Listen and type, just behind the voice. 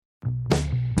Thank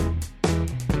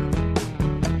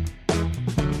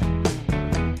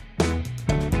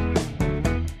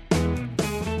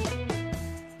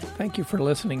you for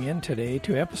listening in today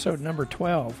to episode number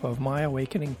 12 of My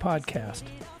Awakening Podcast.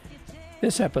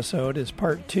 This episode is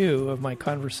part 2 of my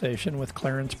conversation with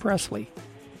Clarence Presley,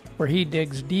 where he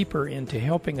digs deeper into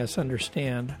helping us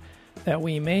understand that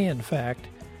we may, in fact,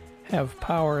 have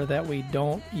power that we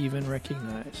don't even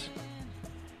recognize.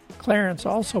 Clarence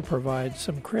also provides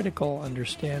some critical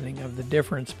understanding of the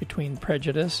difference between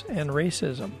prejudice and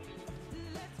racism.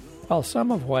 While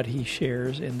some of what he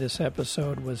shares in this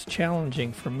episode was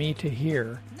challenging for me to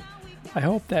hear, I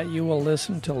hope that you will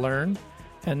listen to learn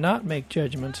and not make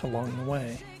judgments along the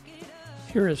way.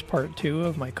 Here is part 2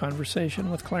 of my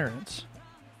conversation with Clarence.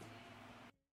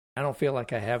 I don't feel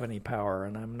like I have any power,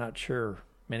 and I'm not sure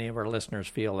many of our listeners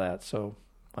feel that, so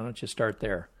why don't you start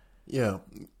there? Yeah.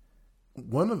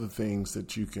 One of the things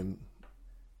that you can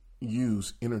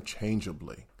use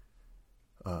interchangeably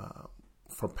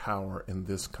for power in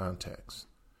this context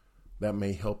that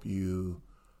may help you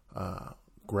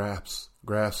grasp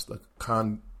the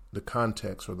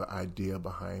context or the idea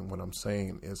behind what I'm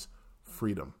saying is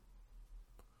freedom.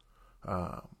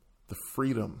 The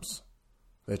freedoms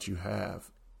that you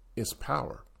have is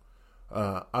power.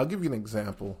 I'll give you an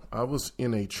example. I was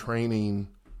in a training,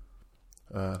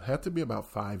 it had to be about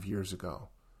 5 years ago,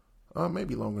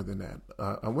 maybe longer than that.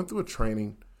 I went through a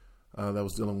training that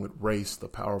was dealing with race, the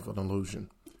power of an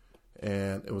illusion.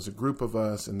 And it was a group of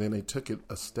us, and then they took it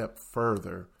a step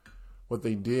further. What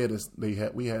they did is we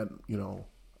had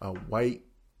white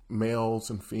males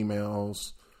and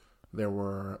females. There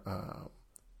were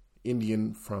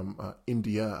Indians from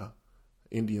India,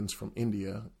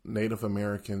 Native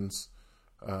Americans.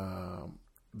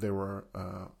 There were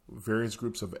various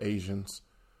groups of Asians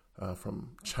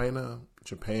from China,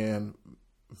 Japan,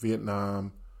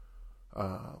 Vietnam.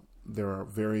 There are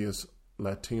various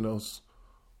Latinos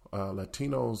and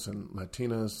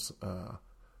Latinas.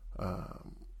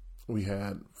 We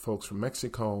had folks from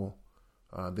Mexico.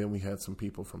 Then we had some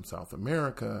people from South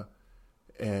America.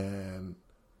 And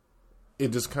it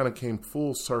just kind of came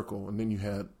full circle. And then you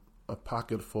had a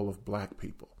pocket full of black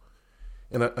people.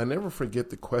 And I never forget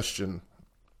the question.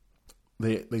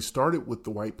 They started with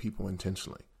the white people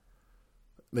intentionally.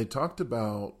 They talked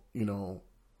about,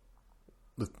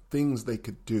 the things they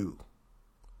could do.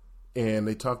 And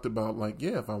they talked about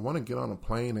if I want to get on a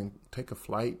plane and take a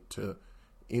flight to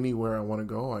anywhere I want to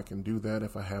go, I can do that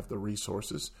if I have the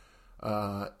resources.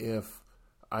 If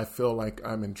I feel like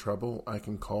I'm in trouble, I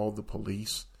can call the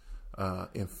police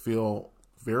and feel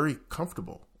very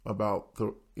comfortable about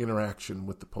the interaction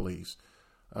with the police.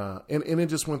 And it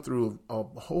just went through a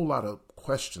whole lot of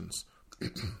questions,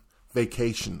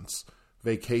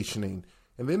 vacationing.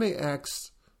 And then they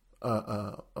asked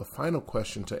a final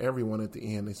question to everyone at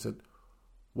the end. They said,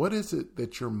 what is it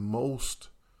that you're most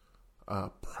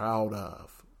proud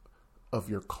of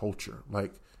your culture?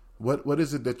 Like, what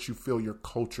is it that you feel your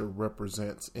culture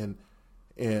represents? And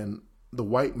the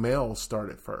white males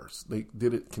started first. They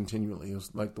did it continually. It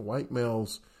was like the white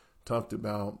males talked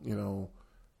about,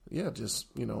 I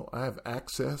have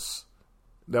access.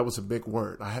 That was a big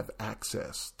word. I have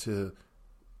access to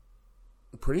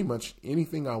pretty much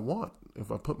anything I want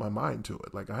if I put my mind to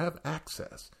it. Like, I have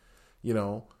access.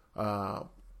 The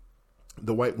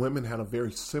white women had a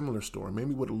very similar story,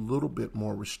 maybe with a little bit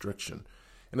more restriction.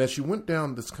 And as you went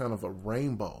down this kind of a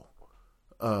rainbow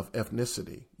of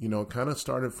ethnicity, it kind of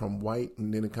started from white,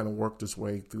 and then it kind of worked its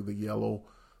way through the yellow,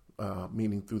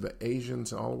 meaning through the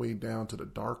Asians, all the way down to the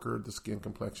darker the skin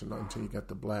complexion until you got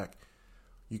the black.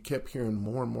 You kept hearing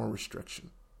more and more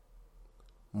restriction.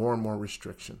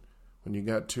 When you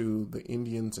got to the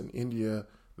Indians in India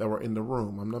that were in the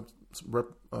room, I'm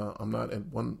not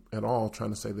at all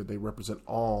trying to say that they represent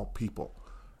all people,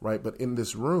 right? But in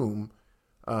this room,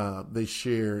 they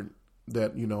shared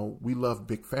that we love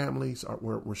big families.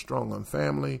 We're strong on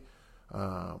family.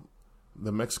 The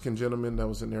Mexican gentleman that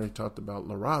was in there, he talked about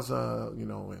La Raza,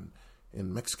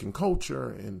 and Mexican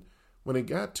culture. And when it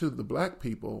got to the black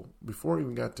people, before it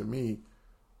even got to me,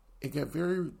 it got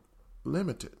very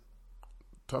limited.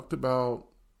 Talked about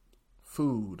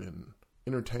food and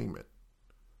entertainment,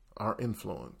 our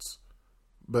influence,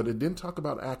 but it didn't talk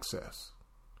about access.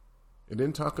 It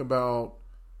didn't talk about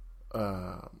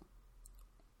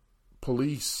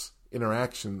police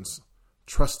interactions,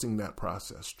 trusting that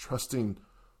process, trusting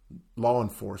law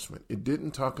enforcement. It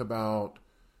didn't talk about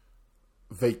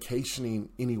vacationing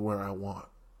anywhere I want.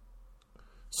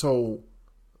 So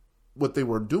what they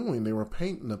were doing, they were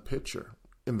painting a picture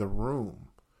in the room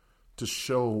to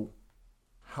show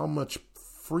how much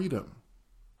freedom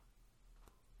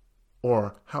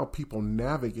or how people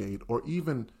navigate, or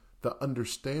even the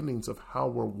understandings of how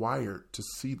we're wired to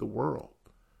see the world.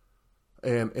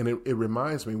 And it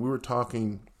reminds me, we were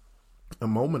talking a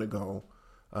moment ago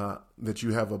that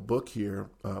you have a book here,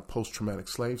 Post-Traumatic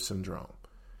Slave Syndrome.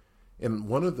 And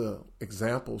one of the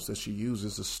examples that she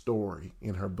uses is a story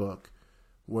in her book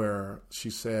where she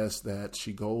says that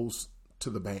she goes to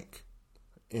the bank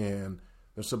and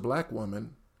there's a black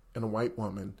woman and a white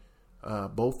woman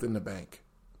both in the bank.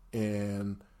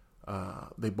 And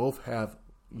they both have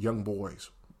young boys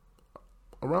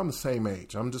around the same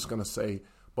age. I'm just going to say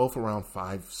both around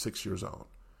 5-6 years old.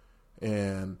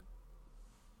 And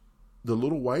the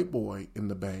little white boy in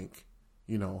the bank,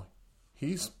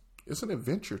 it's an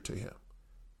adventure to him.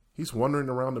 He's wandering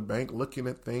around the bank, looking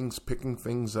at things, picking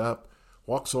things up,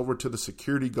 walks over to the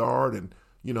security guard and,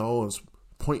 is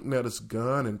pointing at his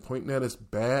gun and pointing at his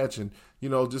badge and,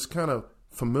 just kind of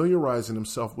familiarizing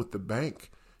himself with the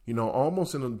bank,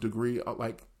 almost in a degree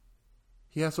like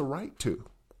he has a right to.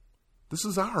 This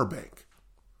is our bank.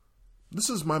 This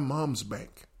is my mom's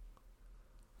bank.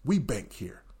 We bank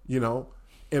here,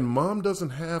 and mom doesn't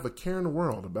have a care in the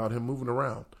world about him moving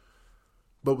around.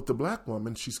 But with the black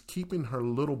woman, she's keeping her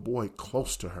little boy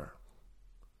close to her.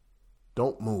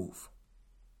 Don't move.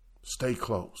 Stay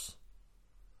close.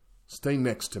 Stay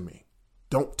next to me.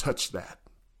 Don't touch that.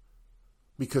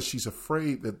 Because she's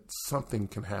afraid that something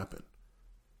can happen.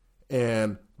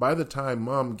 And by the time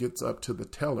mom gets up to the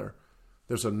teller,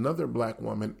 there's another black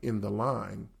woman in the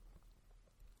line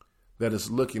that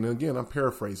is looking. And again, I'm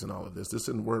paraphrasing all of this. This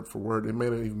isn't word for word. It may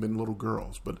have even been little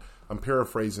girls, but I'm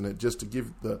paraphrasing it just to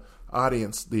give the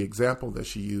audience the example that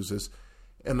she uses.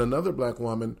 And another black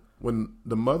woman, when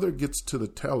the mother gets to the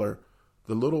teller,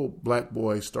 the little black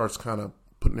boy starts kind of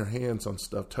putting their hands on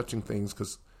stuff, touching things,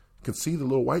 because you can see the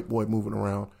little white boy moving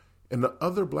around. And the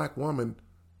other black woman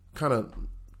kind of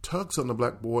tugs on the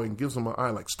black boy and gives him an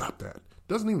eye like, stop that.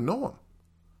 Doesn't even know him.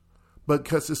 But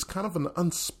because it's kind of an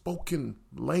unspoken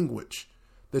language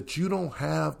that you don't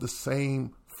have the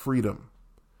same freedom,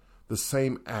 the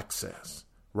same access,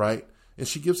 right? And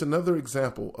she gives another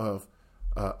example of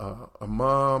a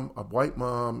mom, a white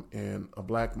mom and a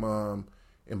black mom,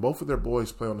 and both of their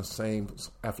boys play on the same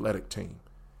athletic team.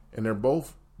 And they're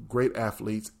both great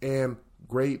athletes and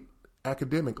great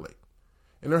academically.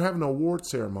 And they're having an award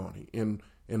ceremony. And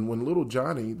when little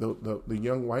Johnny, the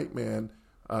young white man,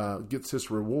 gets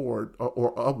his reward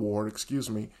or award,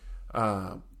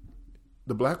 the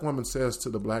black woman says to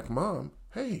the black mom,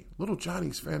 hey, little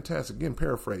Johnny's fantastic. Again,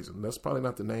 paraphrasing. That's probably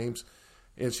not the names.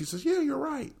 And she says, yeah, you're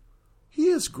right. He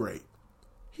is great.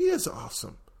 He is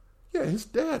awesome. Yeah, his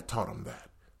dad taught him that.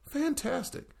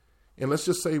 Fantastic. And let's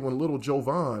just say when little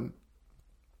Jovan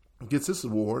gets this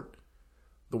award,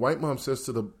 the white mom says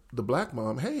to the black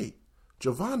mom, hey,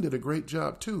 Jovan did a great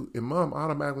job too. And mom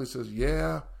automatically says,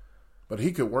 yeah, but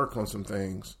he could work on some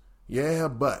things. Yeah,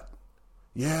 but.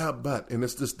 And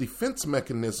it's this defense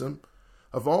mechanism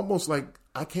of almost like,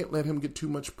 I can't let him get too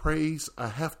much praise. I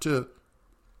have to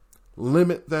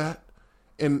limit that.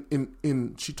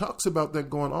 And she talks about that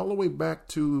going all the way back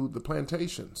to the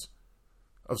plantations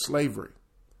of slavery.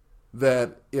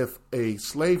 That if a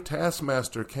slave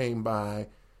taskmaster came by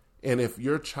and if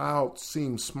your child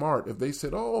seemed smart, if they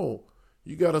said, oh,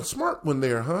 you got a smart one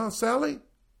there, huh, Sally?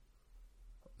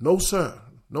 No, sir.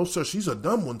 No, sir. She's a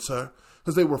dumb one, sir.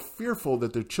 Because they were fearful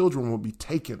that their children would be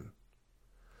taken.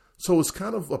 So it's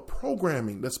kind of a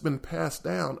programming that's been passed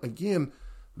down. Again,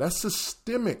 that's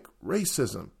systemic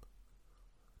racism.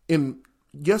 And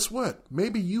guess what?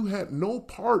 Maybe you had no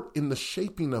part in the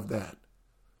shaping of that.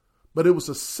 But it was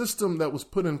a system that was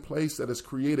put in place that has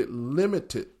created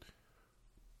limited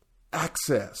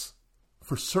access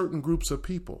for certain groups of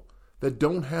people that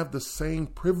don't have the same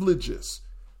privileges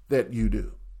that you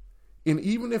do. And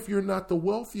even if you're not the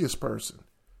wealthiest person,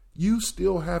 you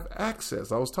still have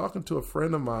access. I was talking to a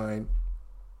friend of mine,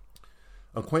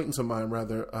 acquaintance of mine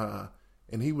rather,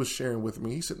 and he was sharing with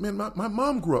me. He said, man, my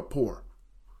mom grew up poor.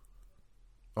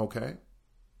 Okay.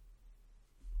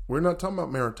 We're not talking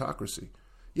about meritocracy.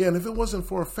 Yeah, and if it wasn't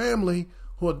for a family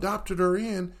who adopted her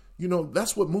in,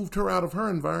 that's what moved her out of her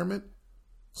environment.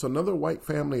 So another white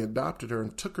family adopted her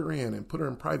and took her in and put her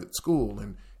in private school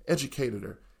and educated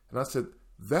her. And I said,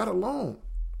 that alone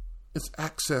is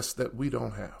access that we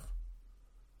don't have.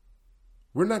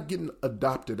 We're not getting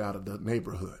adopted out of the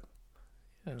neighborhood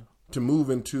to move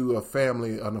into a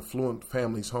family, an affluent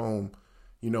family's home,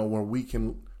 where we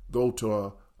can go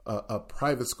to a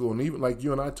private school. And even like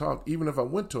you and I talked, even if I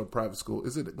went to a private school,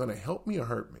 is it going to help me or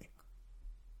hurt me?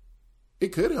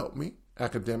 It could help me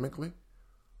academically,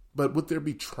 but would there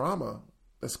be trauma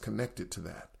that's connected to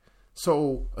that?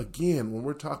 So again, when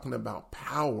we're talking about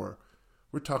power,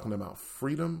 we're talking about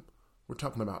freedom. We're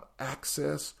talking about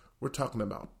access. We're talking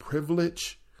about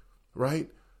privilege, right?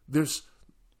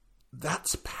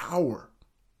 That's power.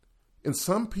 And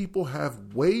some people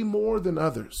have way more than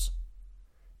others.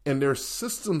 And there's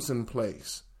systems in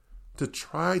place to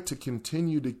try to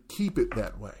continue to keep it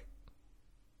that way.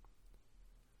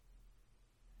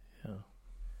 Yeah.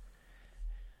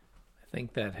 I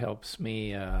think that helps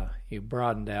me. You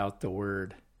broadened out the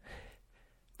word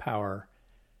power.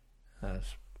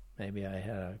 Maybe I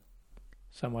had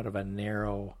somewhat of a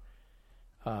narrow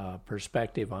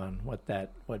perspective on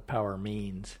what power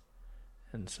means.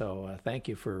 And so thank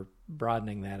you for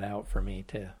broadening that out for me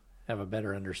to have a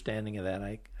better understanding of that.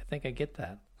 I think I get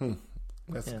that.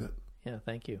 That's good. Yeah,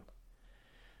 thank you.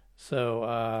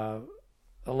 So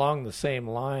along the same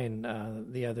line,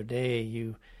 the other day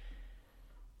you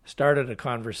started a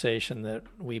conversation that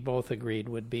we both agreed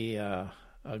would be a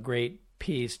great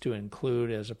piece to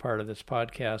include as a part of this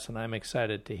podcast, and I'm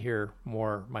excited to hear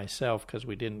more myself because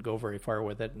we didn't go very far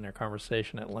with it in our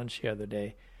conversation at lunch the other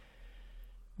day.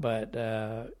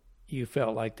 But you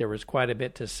felt like there was quite a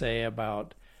bit to say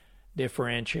about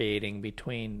differentiating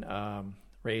between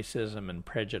racism and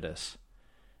prejudice.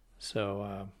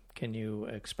 So can you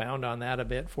expound on that a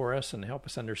bit for us and help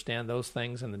us understand those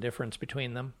things and the difference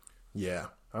between them? Yeah,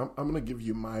 I'm going to give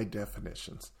you my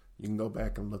definitions. You can go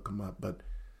back and look them up. But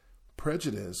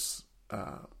prejudice,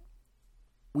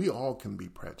 we all can be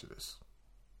prejudiced,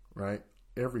 right?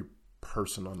 Every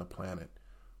person on the planet.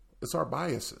 It's our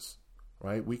biases,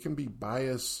 right? We can be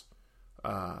biased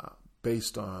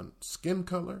based on skin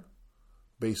color,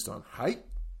 based on height,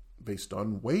 based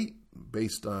on weight,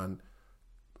 based on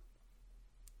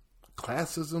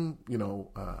classism,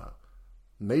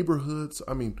 neighborhoods.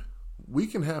 I mean, we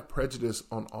can have prejudice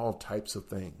on all types of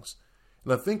things.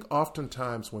 And I think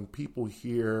oftentimes when people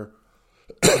hear,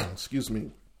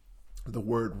 the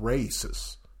word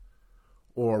racist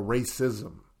or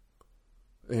racism,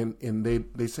 and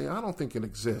they say, I don't think it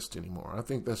exists anymore. I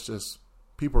think that's just,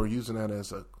 people are using that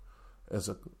as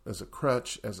a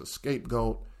crutch, as a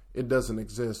scapegoat. It doesn't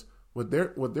exist. What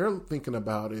they're thinking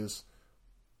about is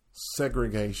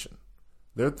segregation.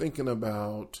 They're thinking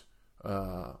about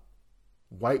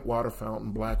white water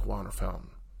fountain, black water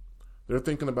fountain. They're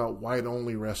thinking about white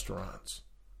only restaurants.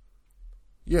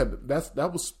 Yeah, that's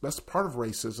part of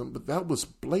racism, but that was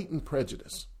blatant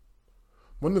prejudice.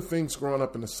 One of the things growing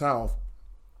up in the South,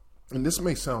 and this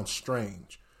may sound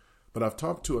strange, but I've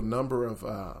talked to a number of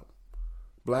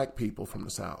black people from the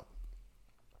South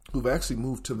who've actually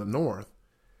moved to the North,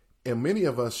 and many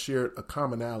of us shared a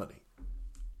commonality.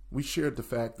 We shared the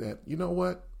fact that, you know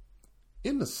what,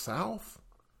 in the South,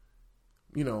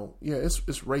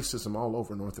 it's racism all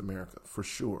over North America, for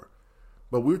sure.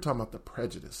 But we were talking about the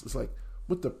prejudice. It's like,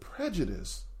 with the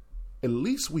prejudice, at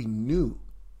least we knew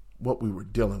what we were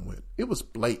dealing with. It was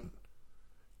blatant.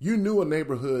 You knew a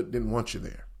neighborhood didn't want you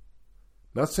there.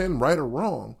 Not saying right or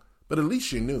wrong, but at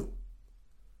least you knew.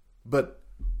 But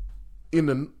in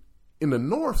the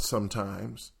North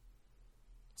sometimes,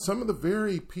 some of the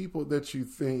very people that you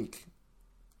think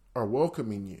are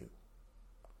welcoming you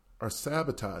are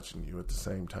sabotaging you at the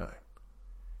same time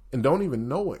and don't even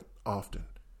know it often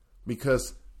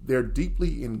because they're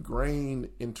deeply ingrained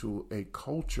into a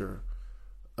culture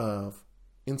of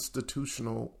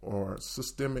institutional or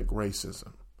systemic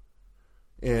racism.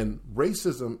 And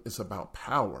racism is about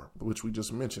power, which we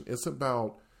just mentioned. It's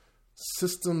about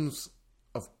systems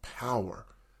of power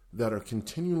that are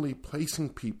continually placing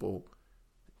people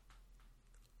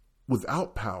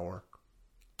without power,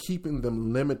 keeping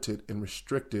them limited and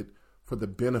restricted for the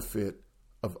benefit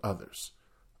of others.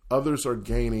 Others are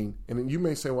gaining, and you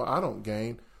may say, well, I don't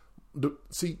gain.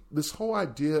 See, this whole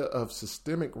idea of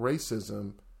systemic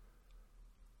racism,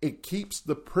 it keeps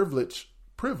the privileged.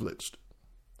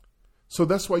 So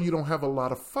that's why you don't have a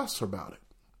lot of fuss about it.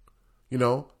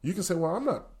 You can say, well, I'm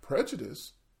not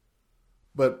prejudiced.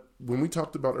 But when we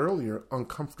talked about earlier,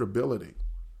 uncomfortability.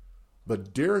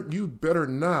 But Derek, you better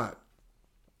not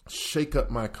shake up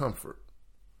my comfort,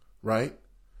 right?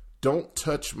 Don't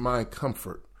touch my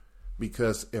comfort.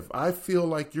 Because if I feel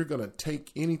like you're going to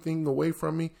take anything away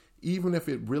from me, even if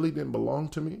it really didn't belong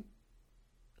to me,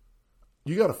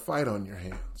 you got a fight on your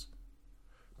hands.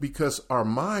 Because our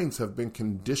minds have been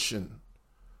conditioned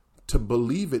to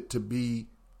believe it to be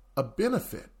a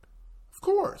benefit. Of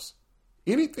course,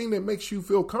 anything that makes you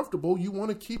feel comfortable, you want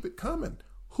to keep it coming.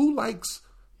 Who likes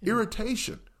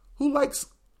irritation? Who likes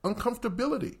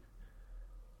uncomfortability?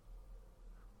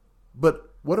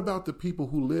 But what about the people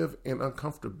who live in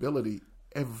uncomfortability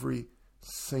every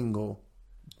single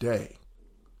day?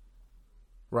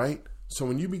 right? So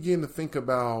when you begin to think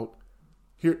about,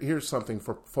 here's something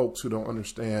for folks who don't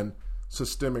understand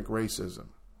systemic racism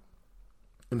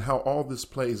and how all this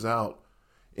plays out,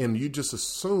 and you just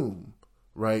assume,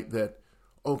 right, that,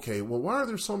 okay, well, why are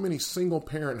there so many single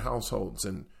parent households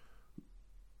in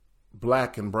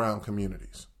black and brown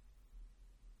communities?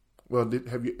 Well,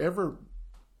 have you ever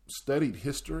studied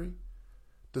history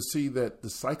to see that the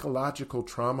psychological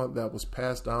trauma that was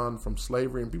passed on from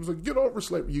slavery, and people say, get over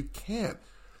slavery. You can't.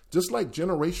 Just like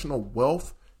generational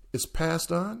wealth is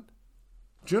passed on,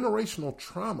 generational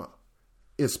trauma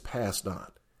is passed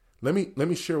on. Let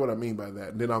me share what I mean by that,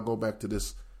 and then I'll go back to the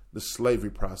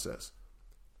slavery process.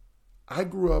 I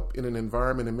grew up in an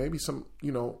environment, and maybe some,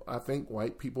 I think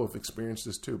white people have experienced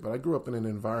this too, but I grew up in an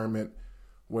environment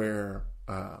where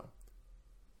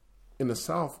in the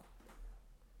South,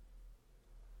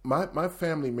 my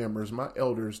family members, my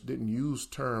elders didn't use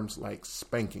terms like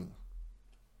spanking.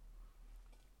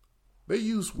 They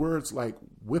used words like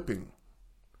whipping.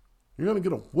 You're going to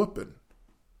get a whooping.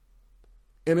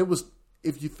 And it was,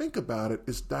 if you think about it,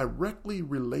 it's directly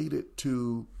related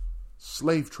to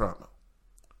slave trauma.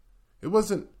 It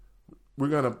wasn't, we're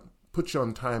going to put you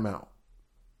on timeout.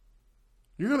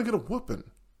 You're going to get a whooping.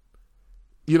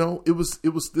 It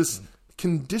was this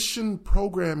conditioned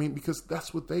programming because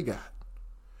that's what they got.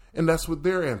 And that's what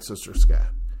their ancestors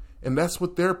got. And that's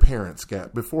what their parents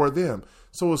got before them.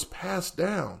 So it's passed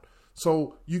down.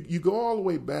 So you go all the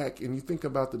way back and you think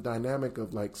about the dynamic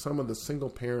of like some of the single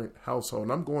parent household.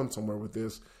 And I'm going somewhere with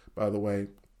this, by the way.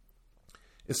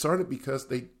 It started because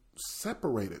they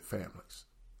separated families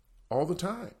all the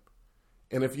time.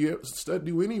 And if you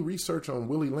do any research on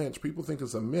Willie Lynch, people think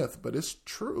it's a myth, but it's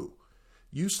true.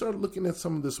 You start looking at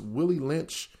some of this Willie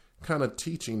Lynch kind of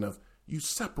teaching of you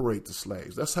separate the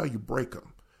slaves. That's how you break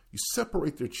them. You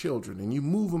separate their children and you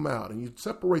move them out, and you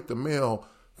separate the male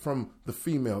from the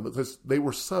female because they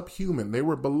were subhuman. They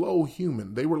were below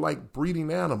human. They were like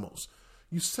breeding animals.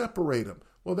 You separate them.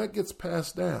 Well, that gets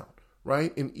passed down,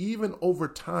 right? And even over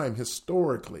time,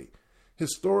 historically,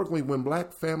 when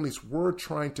black families were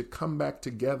trying to come back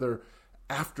together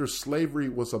after slavery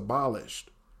was abolished,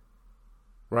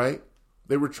 right?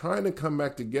 They were trying to come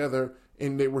back together,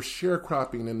 and they were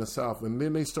sharecropping in the South. And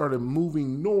then they started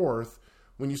moving north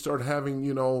when you start having,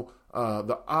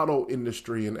 the auto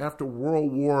industry. And after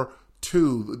World War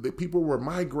II, the people were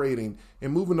migrating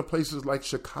and moving to places like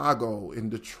Chicago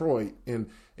and Detroit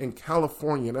and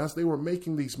California. And as they were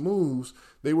making these moves,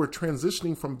 they were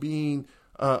transitioning from being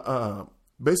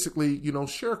basically,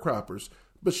 sharecroppers.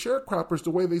 But sharecroppers,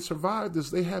 the way they survived is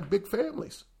they had big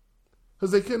families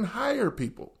because they couldn't hire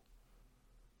people.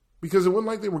 Because it wasn't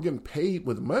like they were getting paid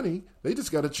with money. They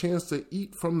just got a chance to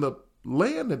eat from the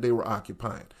land that they were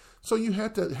occupying. So you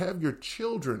had to have your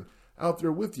children out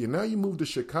there with you. Now you move to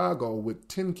Chicago with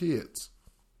 10 kids.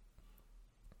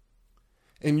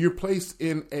 And you're placed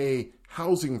in a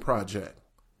housing project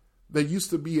that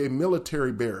used to be a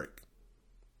military barrack.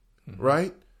 Mm-hmm.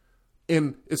 Right?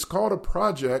 And it's called a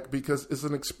project because it's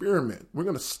an experiment. We're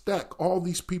going to stack all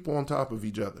these people on top of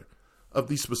each other, of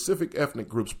these specific ethnic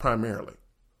groups primarily.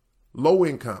 Low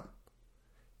income.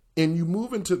 And you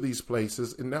move into these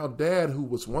places, and now dad, who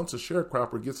was once a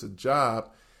sharecropper, gets a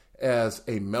job as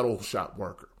a metal shop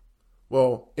worker.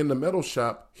 Well, in the metal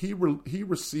shop, he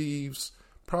receives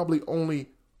probably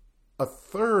only a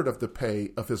third of the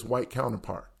pay of his white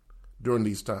counterpart during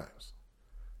these times.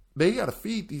 They got to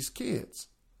feed these kids.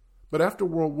 But after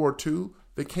World War II,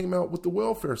 they came out with the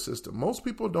welfare system. Most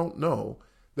people don't know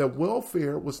that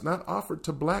welfare was not offered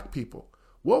to black people.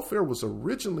 Welfare was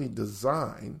originally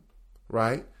designed,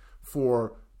 right,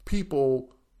 for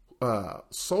people,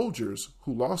 soldiers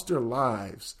who lost their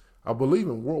lives, I believe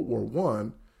in World War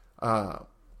I,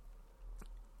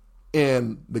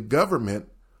 and the government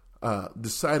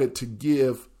decided to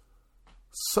give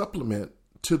supplement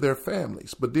to their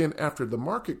families. But then after the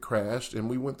market crashed and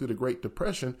we went through the Great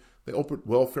Depression, they opened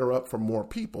welfare up for more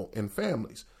people and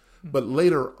families. But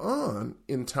later on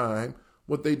in time,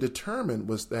 what they determined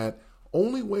was that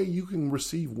only way you can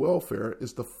receive welfare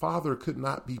is the father could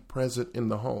not be present in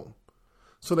the home.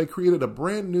 So they created a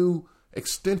brand new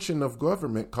extension of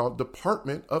government called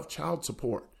Department of Child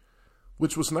Support,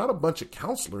 which was not a bunch of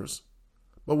counselors,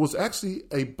 but was actually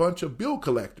a bunch of bill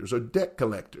collectors or debt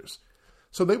collectors.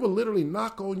 So they would literally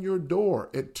knock on your door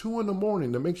at 2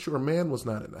 a.m. to make sure a man was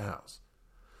not in the house.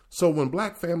 So when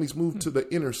black families moved to the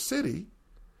inner city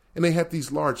and they had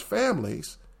these large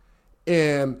families,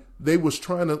 And they was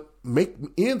trying to make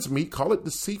ends meet, call it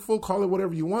deceitful, call it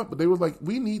whatever you want. But they were like,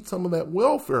 we need some of that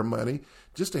welfare money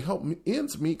just to help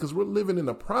ends meet because we're living in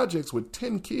the projects with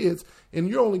 10 kids and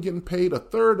you're only getting paid a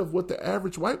third of what the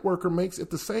average white worker makes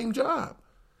at the same job.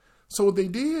 So what they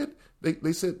did,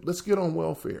 they said, let's get on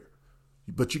welfare.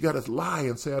 But you got to lie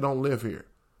and say, I don't live here.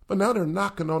 But now they're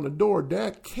knocking on the door.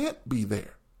 Dad can't be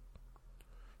there.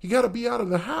 He got to be out of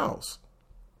the house.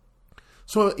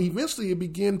 So eventually it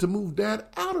began to move Dad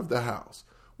out of the house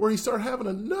where he started having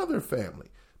another family.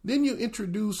 Then you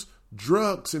introduce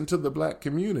drugs into the black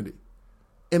community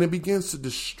and it begins to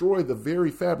destroy the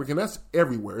very fabric. And that's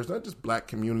everywhere. It's not just black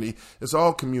community. It's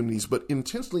all communities. But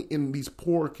intentionally in these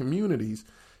poor communities,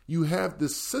 you have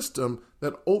this system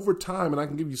that over time, and I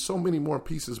can give you so many more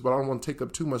pieces, but I don't want to take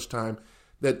up too much time,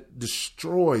 that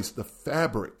destroys the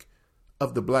fabric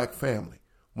of the black family.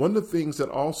 One of the things that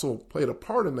also played a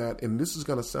part in that, and this is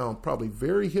going to sound probably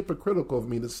very hypocritical of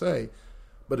me to say,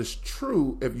 but it's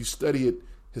true if you study it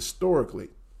historically.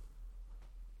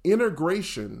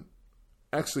 Integration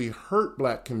actually hurt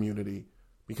black community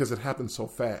because it happened so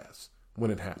fast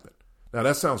when it happened. Now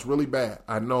that sounds really bad.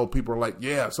 I know people are like,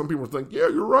 yeah, some people think, yeah,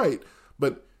 you're right.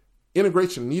 But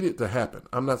integration needed to happen.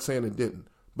 I'm not saying it didn't.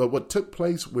 But what took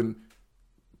place when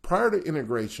prior to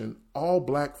integration, all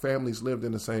black families lived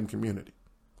in the same community.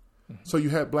 So you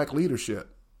had black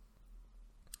leadership,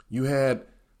 you had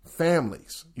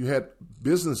families, you had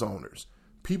business owners,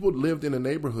 people lived in a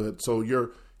neighborhood. So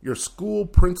your school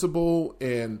principal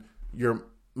and your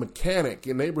mechanic,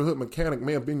 your neighborhood mechanic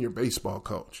may have been your baseball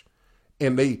coach.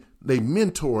 And they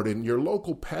mentored, and your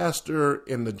local pastor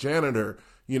and the janitor,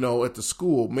 at the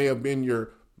school may have been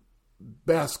your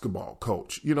basketball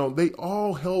coach. They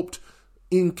all helped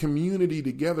in community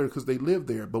together because they lived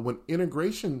there. But when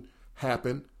integration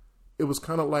happened, it was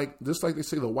kind of like, just like they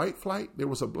say the white flight, there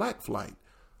was a black flight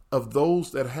of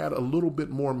those that had a little bit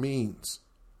more means.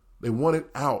 They wanted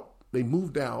out. They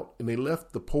moved out and they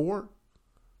left the poor,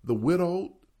 the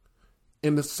widowed,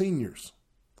 and the seniors.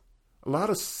 A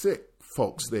lot of sick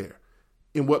folks there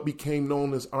in what became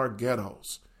known as our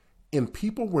ghettos. And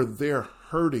people were there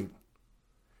hurting.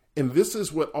 And this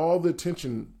is what all the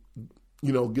attention,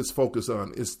 gets focused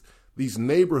on is these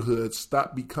neighborhoods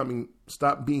stopped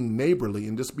being neighborly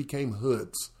and just became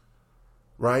hoods,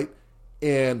 right?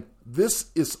 And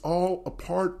this is all a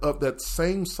part of that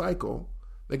same cycle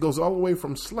that goes all the way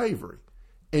from slavery.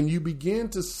 And you begin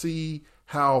to see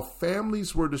how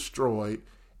families were destroyed.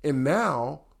 And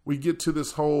now we get to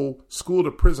this whole school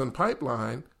to prison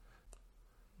pipeline.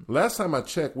 Last time I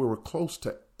checked, we were close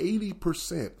to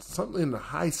 80%, something in the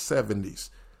high 70s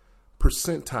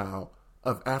percentile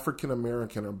of African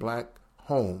American or black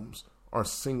homes are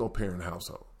single parent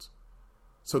households.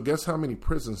 So guess how many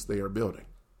prisons they are building?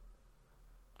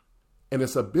 And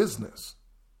it's a business.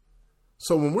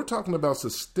 So when we're talking about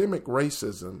systemic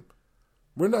racism,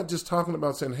 we're not just talking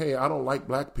about saying, hey, I don't like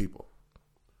black people.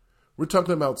 We're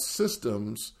talking about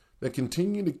systems that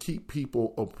continue to keep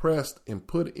people oppressed and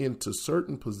put into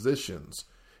certain positions.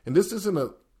 And this isn't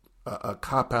a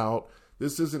cop-out.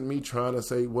 This isn't me trying to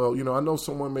say, well, I know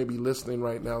someone may be listening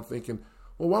right now thinking,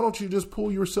 well, why don't you just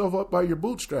pull yourself up by your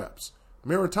bootstraps?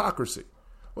 Meritocracy.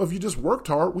 Well, if you just worked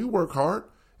hard, we work hard.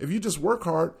 If you just work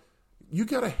hard, you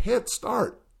got a head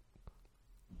start.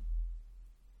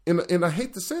 And I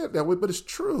hate to say it that way, but it's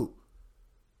true.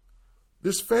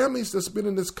 There's families that's been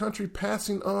in this country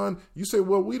passing on. You say,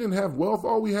 well, we didn't have wealth.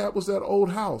 All we had was that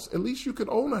old house. At least you could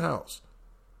own a house.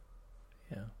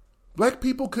 Yeah. Black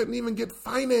people couldn't even get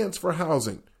finance for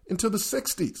housing until the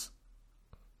 60s.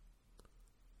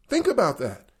 Think about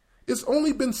that. It's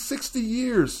only been 60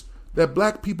 years that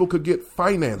black people could get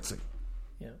financing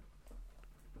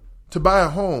to buy a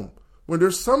home. When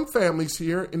there's some families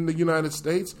here in the United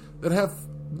States that have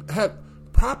had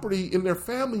property in their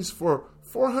families for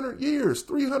 400 years,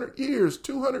 300 years,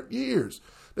 200 years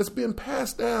that's been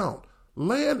passed down.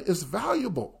 Land is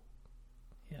valuable.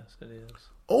 Yes, it is.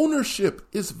 Ownership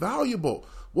is valuable.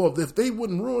 Well, if they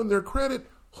wouldn't ruin their credit,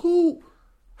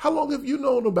 how long have you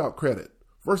known about credit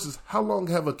versus how long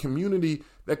have a community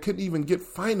that couldn't even get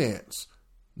finance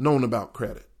known about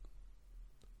credit?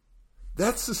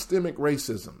 That's systemic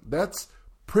racism. That's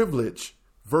privilege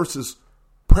versus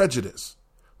prejudice.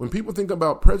 When people think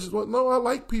about prejudice, well, no, I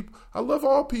like people. I love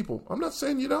all people. I'm not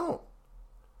saying you don't.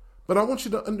 But I want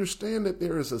you to understand that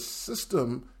there is a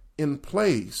system in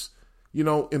place,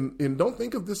 and don't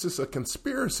think of this as a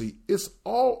conspiracy. It's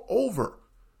all over.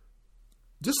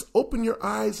 Just open your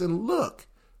eyes and look.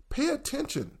 Pay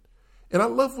attention. And I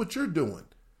love what you're doing.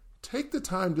 Take the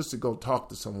time just to go talk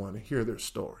to someone and hear their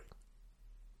story.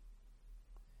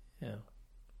 Yeah.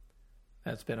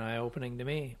 That's been eye-opening to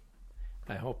me.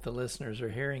 I hope the listeners are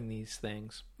hearing these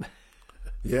things.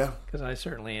 Yeah. Because I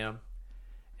certainly am.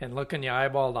 And looking you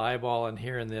eyeball to eyeball and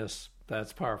hearing this,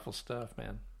 that's powerful stuff,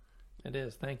 man. It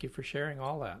is. Thank you for sharing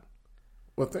all that.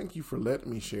 Well, thank you for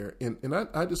letting me share. And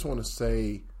I just want to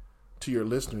say to your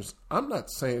listeners, I'm not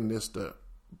saying this to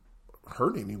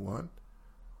hurt anyone.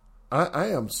 I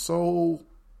am so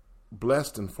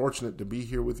blessed and fortunate to be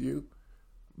here with you,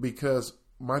 because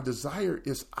my desire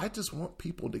is I just want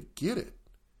people to get it.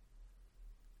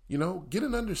 You know, get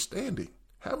an understanding.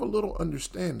 Have a little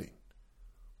understanding.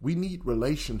 We need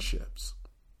relationships.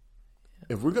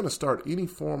 If we're going to start any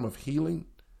form of healing,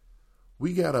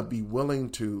 we got to be willing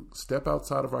to step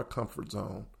outside of our comfort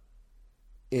zone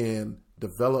and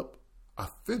develop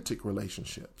authentic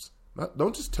relationships.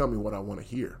 Don't just tell me what I want to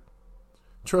hear.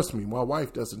 Trust me, my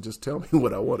wife doesn't just tell me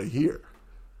what I want to hear,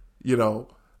 you know,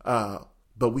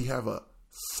 but we have a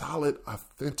solid,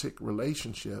 authentic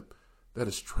relationship that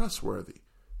is trustworthy,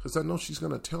 because I know she's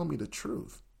going to tell me the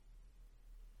truth.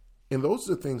 And those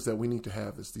are the things that we need to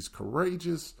have, is these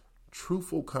courageous,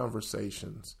 truthful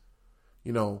conversations,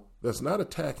 you know, that's not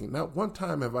attacking. Not one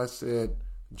time have I said,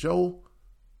 Joe,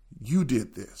 you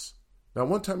did this. Not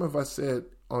one time have I said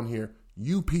on here,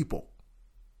 you people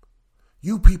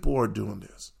are doing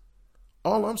this.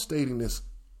 All I'm stating is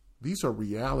these are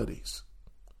realities.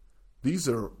 These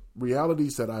are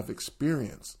realities that I've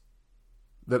experienced,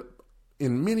 that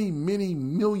in many, many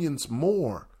millions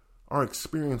more are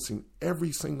experiencing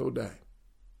every single day.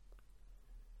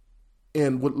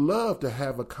 And would love to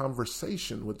have a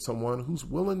conversation with someone who's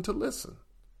willing to listen.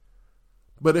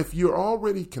 But if you're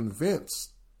already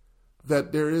convinced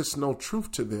that there is no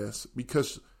truth to this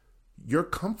because your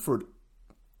comfort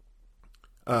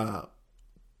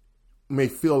may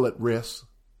feel at risk,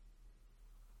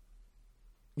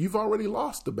 you've already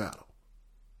lost the battle.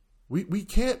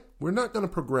 We're not going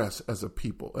to progress as a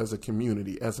people, as a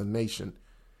community, as a nation,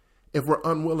 if we're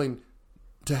unwilling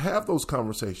to have those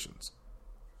conversations.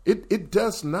 It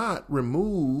does not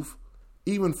remove,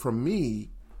 even from me,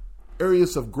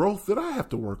 areas of growth that I have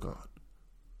to work on.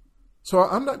 So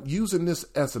I'm not using this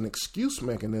as an excuse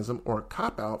mechanism or a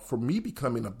cop-out for me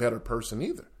becoming a better person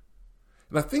either.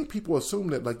 And I think people assume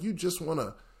that, like, you just want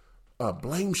to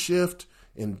blame shift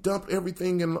and dump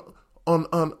everything on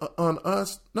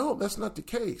us. No, that's not the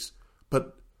case.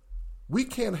 But we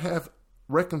can't have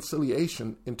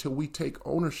reconciliation until we take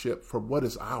ownership for what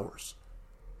is ours.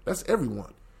 That's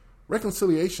everyone.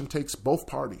 Reconciliation takes both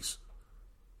parties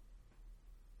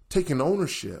taking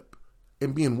ownership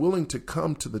and being willing to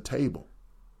come to the table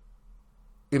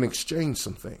and exchange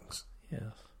some things.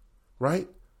 Yes. Right?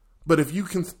 But if you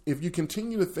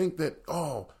continue to think that,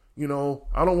 oh, you know,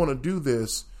 I don't want to do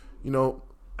this, you know,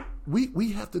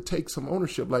 we have to take some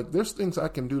ownership. Like, there's things I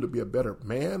can do to be a better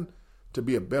man, to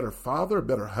be a better father, a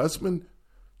better husband.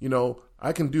 You know,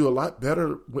 I can do a lot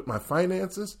better with my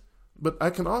finances, but I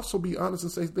can also be honest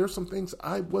and say there's some things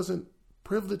I wasn't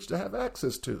privileged to have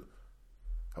access to.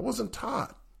 I wasn't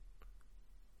taught.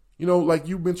 You know, like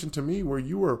you mentioned to me where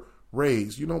you were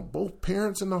raised, you know, both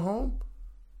parents in the home.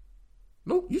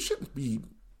 No, you shouldn't be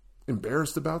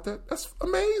embarrassed about that. That's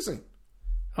amazing.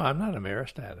 Oh, I'm not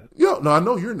embarrassed at it. Yeah, no, I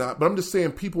know you're not, but I'm just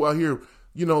saying people out here,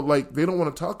 you know, like they don't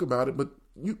want to talk about it, but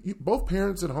you both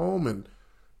parents at home and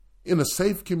in a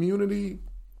safe community,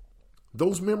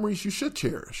 those memories you should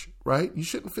cherish, right? You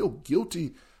shouldn't feel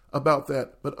guilty about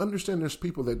that, but understand there's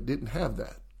people that didn't have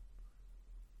that.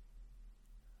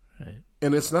 Right.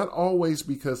 And it's not always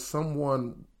because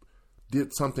someone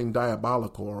did something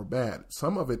diabolical or bad.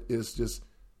 Some of it is just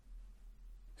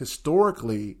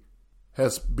historically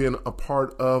has been a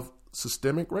part of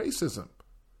systemic racism,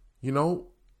 you know,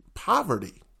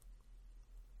 poverty.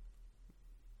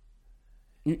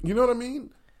 You know what I mean?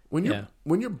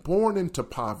 When you're born into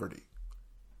poverty,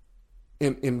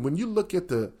 and when you look at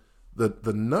the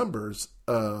numbers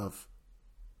of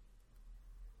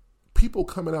people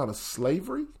coming out of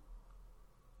slavery,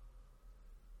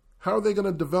 how are they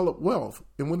going to develop wealth?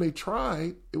 And when they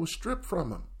tried, it was stripped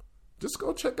from them. Just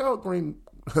go check out Greenwood,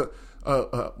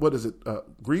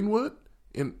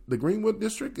 in the Greenwood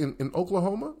district in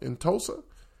Oklahoma, in Tulsa.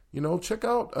 You know, check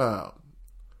out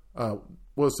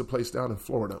what's the place down in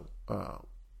Florida?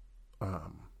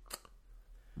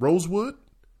 Rosewood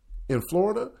in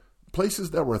Florida.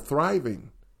 Places that were thriving,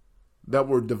 that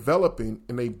were developing,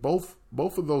 and they both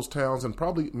of those towns and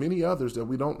probably many others that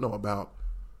we don't know about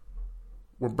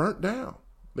were burnt down.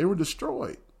 They were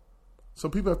destroyed. So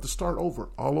people have to start over,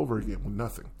 all over again with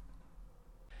nothing.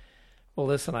 Well,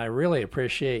 listen, I really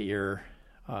appreciate your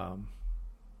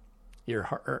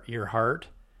heart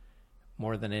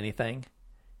more than anything.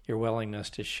 your willingness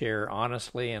to share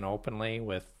honestly and openly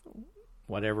with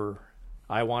whatever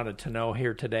I wanted to know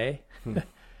here today.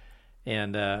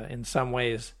 And in some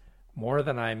ways, more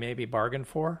than I maybe bargained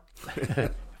for,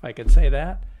 if I could say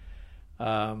that.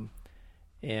 I'll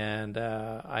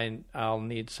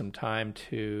need some time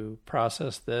to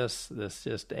process this. This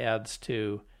just adds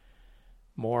to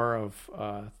more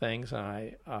of things,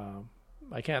 and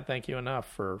I can't thank you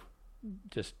enough for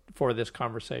this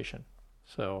conversation.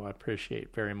 So I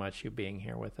appreciate very much you being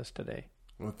here with us today.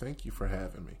 Well, thank you for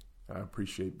having me. I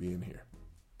appreciate being here.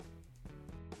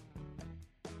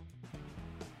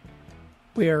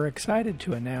 We are excited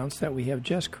to announce that we have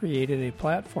just created a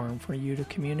platform for you to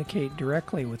communicate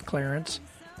directly with Clarence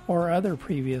or other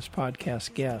previous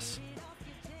podcast guests.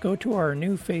 Go to our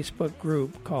new Facebook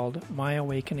group called My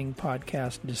Awakening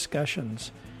Podcast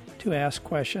Discussions to ask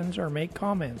questions or make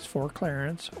comments for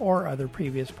Clarence or other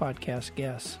previous podcast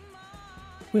guests.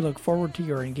 We look forward to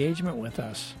your engagement with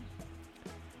us.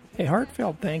 A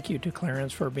heartfelt thank you to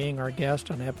Clarence for being our guest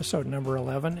on episode number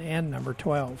 11 and number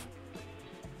 12.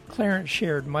 Clarence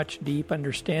shared much deep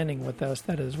understanding with us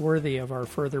that is worthy of our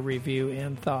further review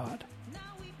and thought.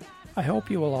 I hope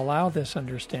you will allow this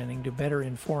understanding to better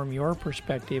inform your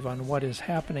perspective on what is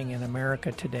happening in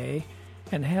America today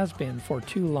and has been for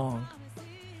too long.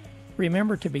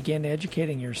 Remember to begin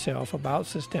educating yourself about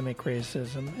systemic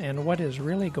racism and what is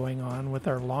really going on with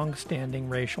our long-standing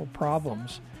racial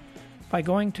problems by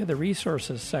going to the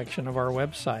resources section of our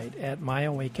website at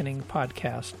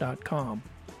myawakeningpodcast.com.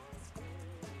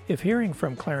 If hearing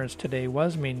from Clarence today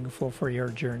was meaningful for your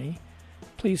journey,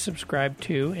 please subscribe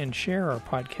to and share our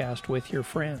podcast with your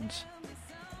friends.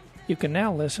 You can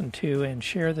now listen to and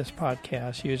share this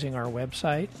podcast using our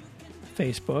website,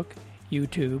 Facebook,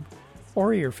 YouTube,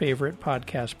 or your favorite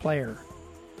podcast player.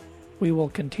 We will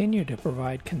continue to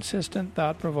provide consistent,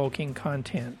 thought-provoking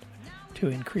content to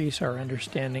increase our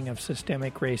understanding of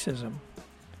systemic racism.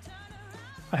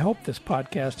 I hope this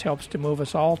podcast helps to move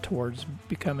us all towards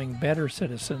becoming better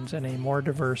citizens in a more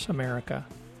diverse America.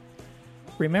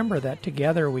 Remember that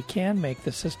together we can make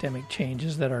the systemic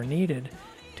changes that are needed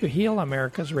to heal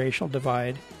America's racial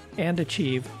divide and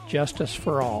achieve justice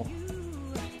for all.